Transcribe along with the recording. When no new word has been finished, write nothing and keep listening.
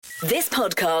This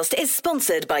podcast is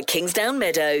sponsored by Kingsdown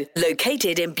Meadow,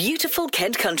 located in beautiful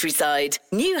Kent countryside.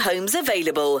 New homes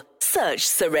available. Search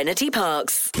Serenity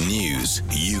Parks. News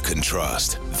you can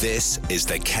trust. This is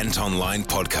the Kent Online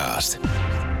Podcast.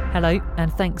 Hello,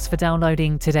 and thanks for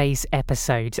downloading today's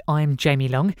episode. I'm Jamie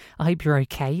Long. I hope you're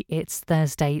okay. It's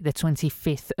Thursday, the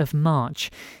 25th of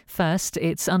March. First,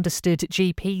 it's understood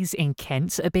GPs in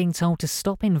Kent are being told to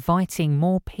stop inviting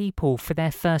more people for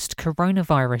their first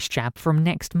coronavirus jab from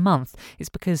next month. It's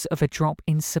because of a drop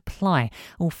in supply.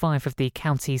 All 5 of the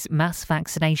county's mass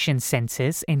vaccination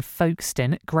centres in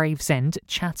Folkestone, Gravesend,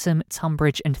 Chatham,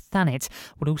 Tunbridge and Thanet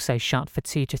will also shut for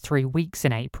 2 to 3 weeks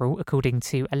in April, according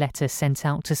to a letter sent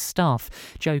out to staff.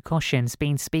 Joe Coshin's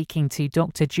been speaking to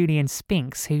Dr Julian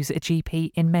Spinks, who's a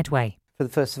GP in Medway. For the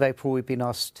 1st of April, we've been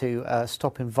asked to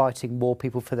stop inviting more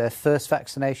people for their first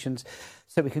vaccinations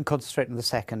so we can concentrate on the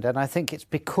second. And I think it's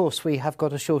because we have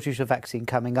got a shortage of vaccine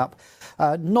coming up,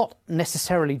 not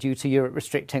necessarily due to Europe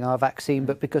restricting our vaccine,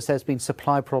 but because there's been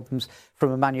supply problems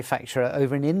from a manufacturer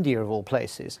over in India, of all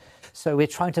places. So we're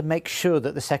trying to make sure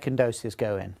that the second doses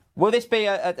go in. Will this be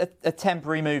a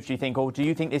temporary move, do you think, or do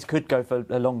you think this could go for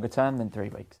a longer term than 3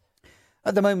 weeks?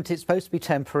 At the moment, it's supposed to be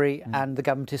temporary, and the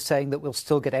government is saying that we'll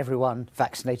still get everyone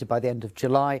vaccinated by the end of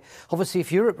July. Obviously,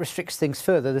 if Europe restricts things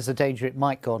further, there's a danger it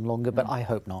might go on longer, but I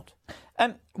hope not.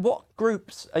 What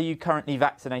groups are you currently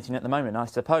vaccinating at the moment? I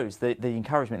suppose the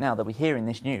encouragement now that we hear in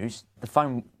this news, the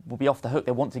phone will be off the hook.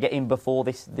 They want to get in before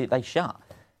they shut.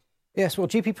 Yes, well,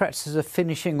 GP practices are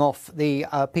finishing off the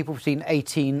people between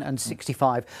 18 and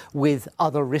 65 with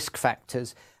other risk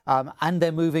factors. And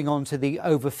they're moving on to the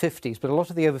over 50s. But a lot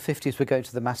of the over 50s were going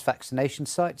to the mass vaccination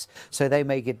sites, so they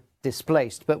may get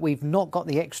displaced. But we've not got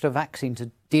the extra vaccine to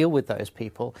deal with those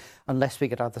people unless we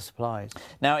get other supplies.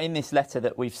 Now, in this letter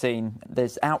that we've seen,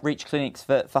 there's outreach clinics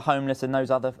for homeless and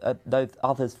those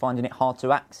others finding it hard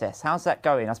to access. How's that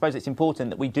going? I suppose it's important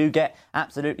that we do get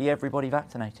absolutely everybody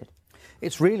vaccinated.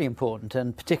 It's really important,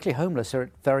 and particularly homeless are at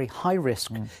very high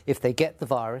risk if they get the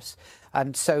virus.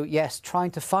 And so, yes, trying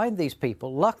to find these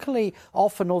people. Luckily,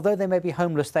 often, although they may be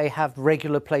homeless, they have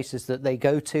regular places that they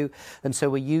go to. And so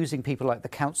we're using people like the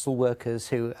council workers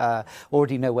who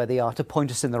already know where they are to point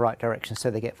us in the right direction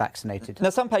so they get vaccinated. Now,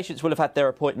 some patients will have had their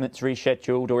appointments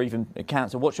rescheduled or even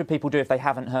cancelled. What should people do if they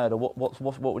haven't heard, or what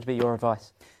would be your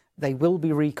advice? They will be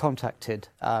recontacted.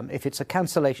 If it's a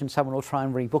cancellation, someone will try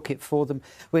and rebook it for them.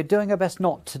 We're doing our best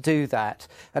not to do that.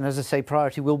 And as I say,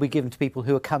 priority will be given to people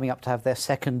who are coming up to have their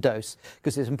second dose,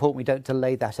 because it's important we don't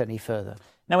delay that any further.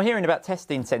 Now, we're hearing about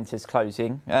testing centres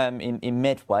closing in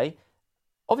Medway.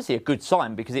 Obviously a good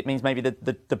sign, because it means maybe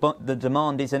the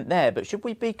demand isn't there. But should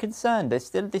we be concerned? There's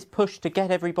still this push to get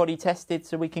everybody tested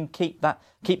so we can keep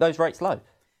those rates low.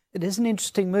 It is an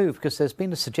interesting move, because there's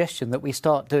been a suggestion that we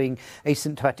start doing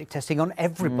asymptomatic testing on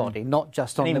everybody, not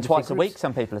just on even twice a week,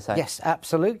 some people are saying. Yes,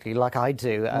 absolutely, like I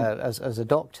do as a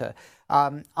doctor.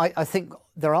 I think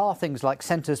there are things like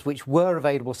centres which were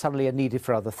available suddenly are needed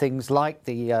for other things, like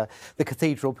the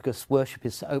cathedral, because worship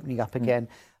is opening up again.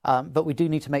 But we do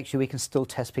need to make sure we can still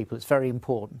test people. It's very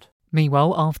important.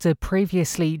 Meanwhile, after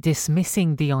previously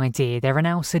dismissing the idea, there are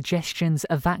now suggestions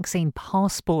a vaccine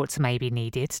passport may be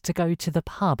needed to go to the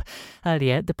pub.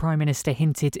 Earlier, the Prime Minister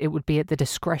hinted it would be at the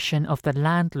discretion of the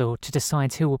landlord to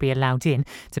decide who will be allowed in,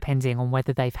 depending on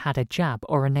whether they've had a jab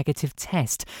or a negative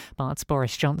test. But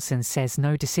Boris Johnson says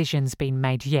no decision's been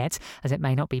made yet, as it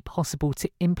may not be possible to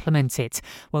implement it.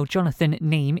 Well, Jonathan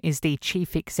Neame is the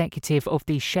chief executive of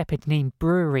the Shepherd Neame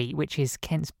brewery, which is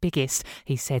Kent's biggest.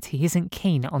 He said he isn't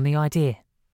keen on the idea.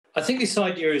 I think this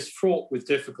idea is fraught with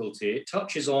difficulty. It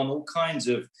touches on all kinds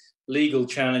of legal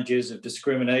challenges of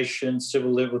discrimination,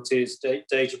 civil liberties,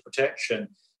 data protection.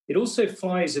 It also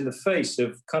flies in the face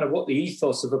of kind of what the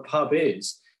ethos of a pub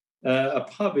is. A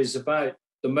pub is about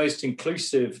the most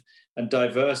inclusive and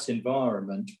diverse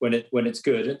environment when it's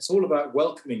good. It's all about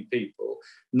welcoming people,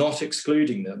 not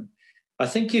excluding them. I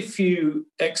think if you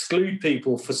exclude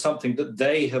people for something that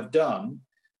they have done,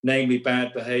 namely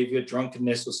bad behaviour,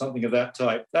 drunkenness or something of that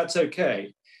type, that's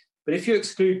okay. But if you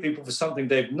exclude people for something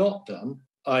they've not done,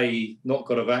 i.e. not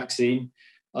got a vaccine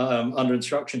under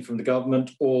instruction from the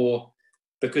government, or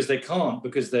because they can't,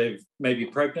 because they've maybe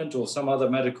pregnant or some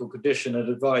other medical condition and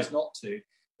advised not to,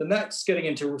 then that's getting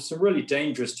into some really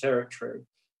dangerous territory.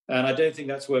 And I don't think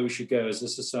that's where we should go as a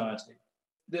society.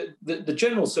 The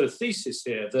general sort of thesis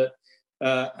here that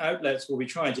outlets will be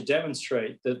trying to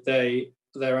demonstrate that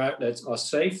their outlets are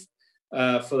safe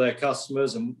for their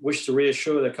customers and wish to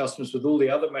reassure their customers with all the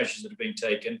other measures that have been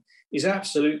taken is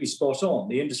absolutely spot on.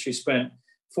 The industry spent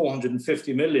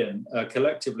 $450 million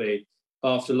collectively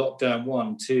after lockdown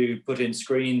 1 to put in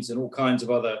screens and all kinds of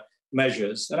other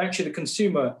measures. And actually the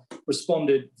consumer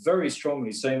responded very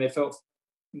strongly, saying they felt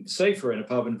safer in a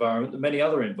pub environment than many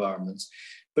other environments.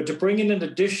 But to bring in an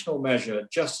additional measure,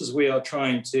 just as we are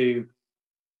trying to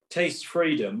taste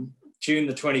freedom, June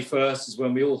the 21st is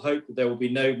when we all hope that there will be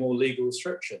no more legal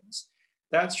restrictions.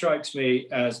 That strikes me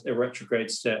as a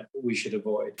retrograde step that we should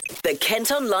avoid. The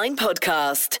Kent Online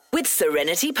Podcast with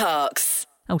Serenity Parks.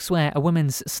 Elsewhere, a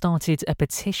woman's started a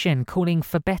petition calling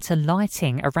for better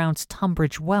lighting around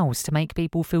Tunbridge Wells to make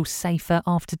people feel safer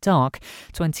after dark.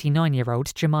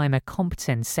 29-year-old Jemima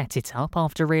Compton set it up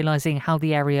after realising how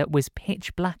the area was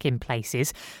pitch black in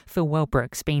places. Phil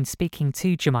Wellbrook's been speaking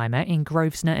to Jemima in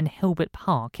Grosvenor and Hilbert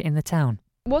Park in the town.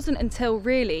 It wasn't until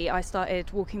really I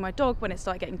started walking my dog when it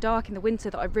started getting dark in the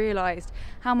winter that I realised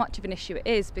how much of an issue it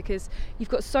is, because you've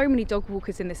got so many dog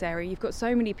walkers in this area, you've got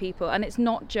so many people, and it's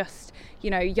not just,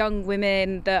 young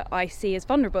women that I see as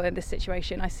vulnerable in this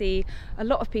situation. I see a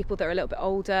lot of people that are a little bit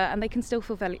older and they can still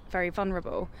feel very, very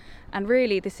vulnerable. And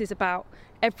really this is about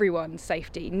everyone's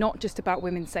safety, not just about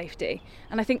women's safety.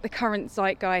 And I think the current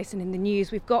zeitgeist and in the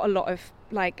news, we've got a lot of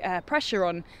pressure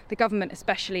on the government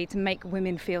especially to make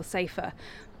women feel safer.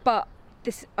 But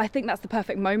I think that's the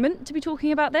perfect moment to be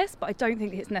talking about this, but I don't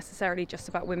think it's necessarily just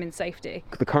about women's safety.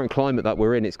 The current climate that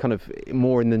we're in, it's kind of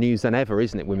more in the news than ever,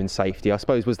 isn't it, women's safety? I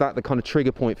suppose, was that the kind of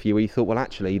trigger point for you where you thought, well,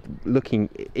 actually, looking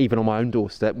even on my own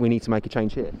doorstep, we need to make a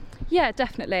change here? Yeah,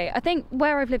 definitely. I think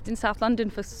where I've lived in South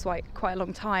London for quite a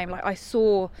long time, I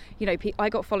saw, I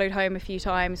got followed home a few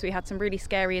times. We had some really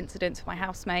scary incidents with my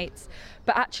housemates,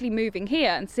 but actually moving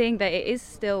here and seeing that it is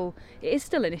still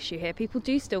an issue here. People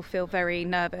do still feel very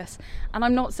nervous. And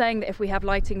I'm not saying that if we have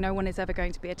lighting, no one is ever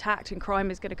going to be attacked and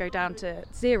crime is going to go down to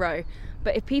zero.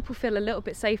 But if people feel a little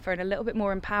bit safer and a little bit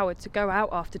more empowered to go out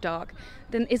after dark,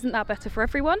 then isn't that better for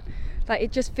everyone?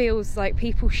 It just feels like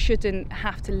people shouldn't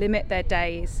have to limit their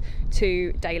days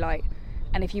to daylight.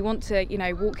 And if you want to,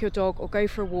 walk your dog or go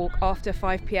for a walk after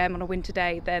 5 p.m. on a winter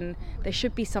day, then there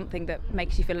should be something that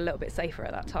makes you feel a little bit safer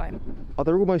at that time. Are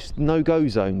there almost no-go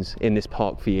zones in this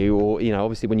park for you? Or,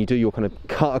 obviously when you do your kind of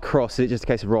cut across, it's just a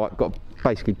case of, right, got to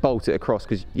basically bolt it across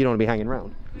because you don't want to be hanging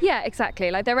around? Yeah, exactly.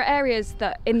 There are areas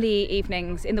that in the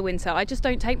evenings, in the winter, I just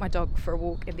don't take my dog for a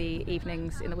walk in the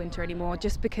evenings in the winter anymore,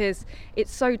 just because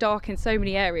it's so dark in so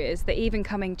many areas that even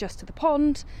coming just to the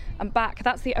pond and back,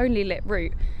 that's the only lit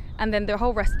route. And then the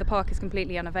whole rest of the park is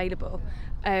completely unavailable.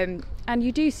 And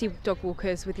you do see dog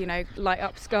walkers with, light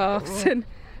up scarves and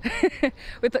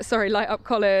light up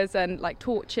collars and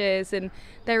torches. And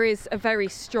there is a very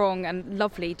strong and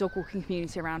lovely dog walking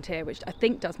community around here, which I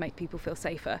think does make people feel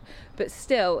safer. But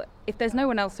still, if there's no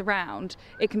one else around,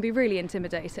 it can be really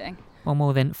intimidating. Well,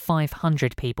 more than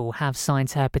 500 people have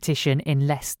signed her petition in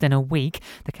less than a week.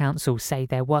 The council say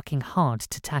they're working hard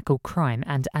to tackle crime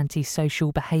and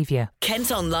antisocial behaviour. Kent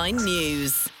Online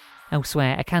News.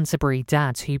 Elsewhere, a Canterbury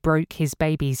dad who broke his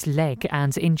baby's leg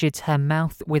and injured her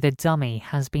mouth with a dummy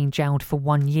has been jailed for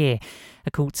 1 year.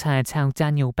 A court heard how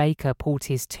Daniel Baker pulled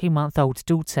his 2-month-old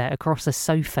daughter across a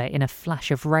sofa in a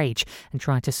flash of rage and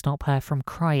tried to stop her from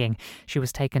crying. She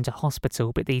was taken to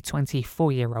hospital, but the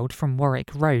 24-year-old from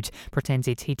Warwick Road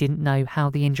pretended he didn't know how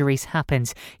the injuries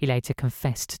happened. He later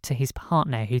confessed to his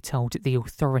partner, who told the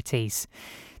authorities.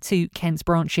 2 Kent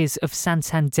branches of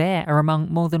Santander are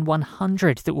among more than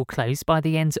 100 that will close by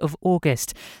the end of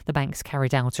August. The banks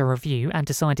carried out a review and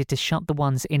decided to shut the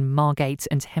ones in Margate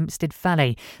and Hempstead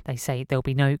Valley. They say there'll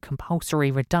be no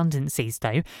compulsory redundancies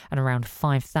though, and around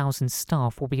 5,000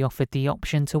 staff will be offered the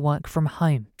option to work from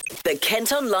home. The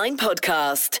Kent Online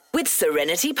Podcast with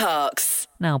Serenity Parks.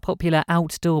 Now, popular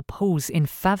outdoor pools in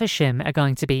Faversham are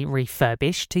going to be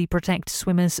refurbished to protect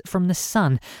swimmers from the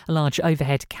sun. A large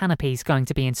overhead canopy is going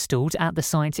to be installed at the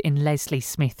site in Leslie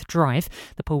Smith Drive.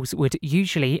 The pools would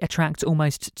usually attract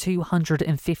almost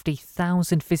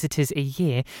 250,000 visitors a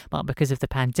year, but because of the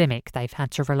pandemic, they've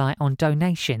had to rely on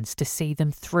donations to see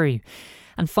them through.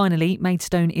 And finally,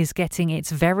 Maidstone is getting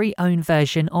its very own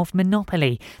version of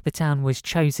Monopoly. The town was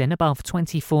chosen above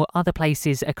 24 other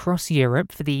places across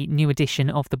Europe for the new edition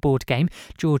of the board game.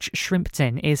 George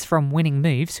Shrimpton is from Winning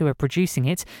Moves, who are producing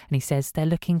it, and he says they're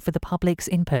looking for the public's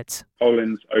input.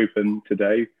 Polling's open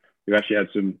today. We've actually had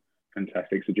some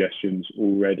fantastic suggestions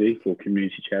already for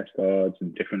community chess cards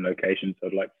and different locations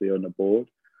I'd like to see on the board.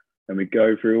 And we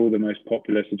go through all the most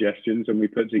popular suggestions and we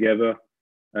put together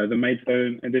the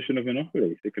Maidstone edition of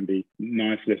Monopoly. It can be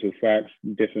nice little facts,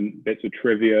 different bits of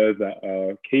trivia that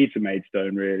are key to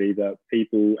Maidstone, really, that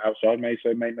people outside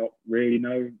Maidstone may not really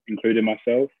know, including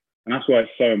myself. And that's why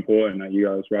it's so important that you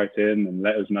guys write in and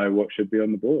let us know what should be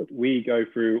on the board. We go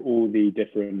through all the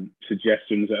different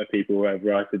suggestions that people have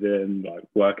written in,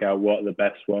 work out what are the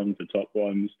best ones, the top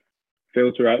ones,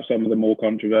 filter out some of the more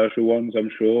controversial ones. I'm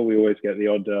sure we always get the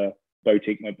odd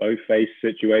both-face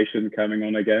situation coming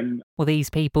on again. Well, these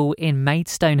people in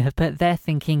Maidstone have put their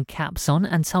thinking caps on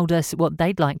and told us what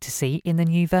they'd like to see in the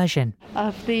new version.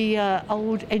 Of the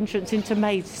old entrance into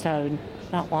Maidstone,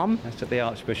 that one. That's at the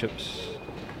Archbishop's,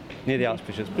 near the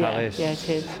Archbishop's Palace. Yeah, it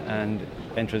is. And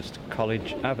entrance to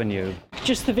College Avenue.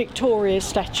 Just the Victoria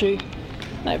statue.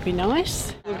 That would be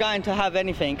nice. We're going to have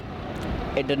anything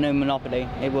at the new Monopoly.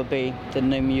 It will be the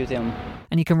new museum.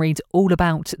 And you can read all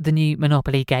about the new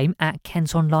Monopoly game at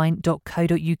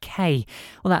kentonline.co.uk.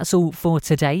 Well, that's all for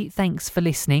today. Thanks for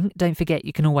listening. Don't forget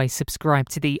you can always subscribe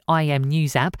to the IM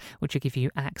News app, which will give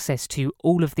you access to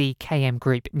all of the KM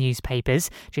Group newspapers.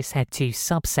 Just head to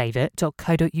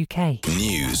subsaver.co.uk.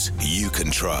 News you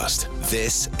can trust.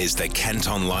 This is the Kent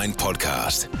Online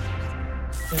Podcast.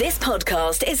 This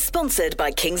podcast is sponsored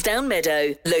by Kingsdown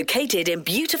Meadow, located in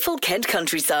beautiful Kent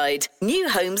countryside. New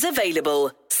homes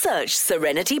available. Search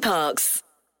Serenity Parks.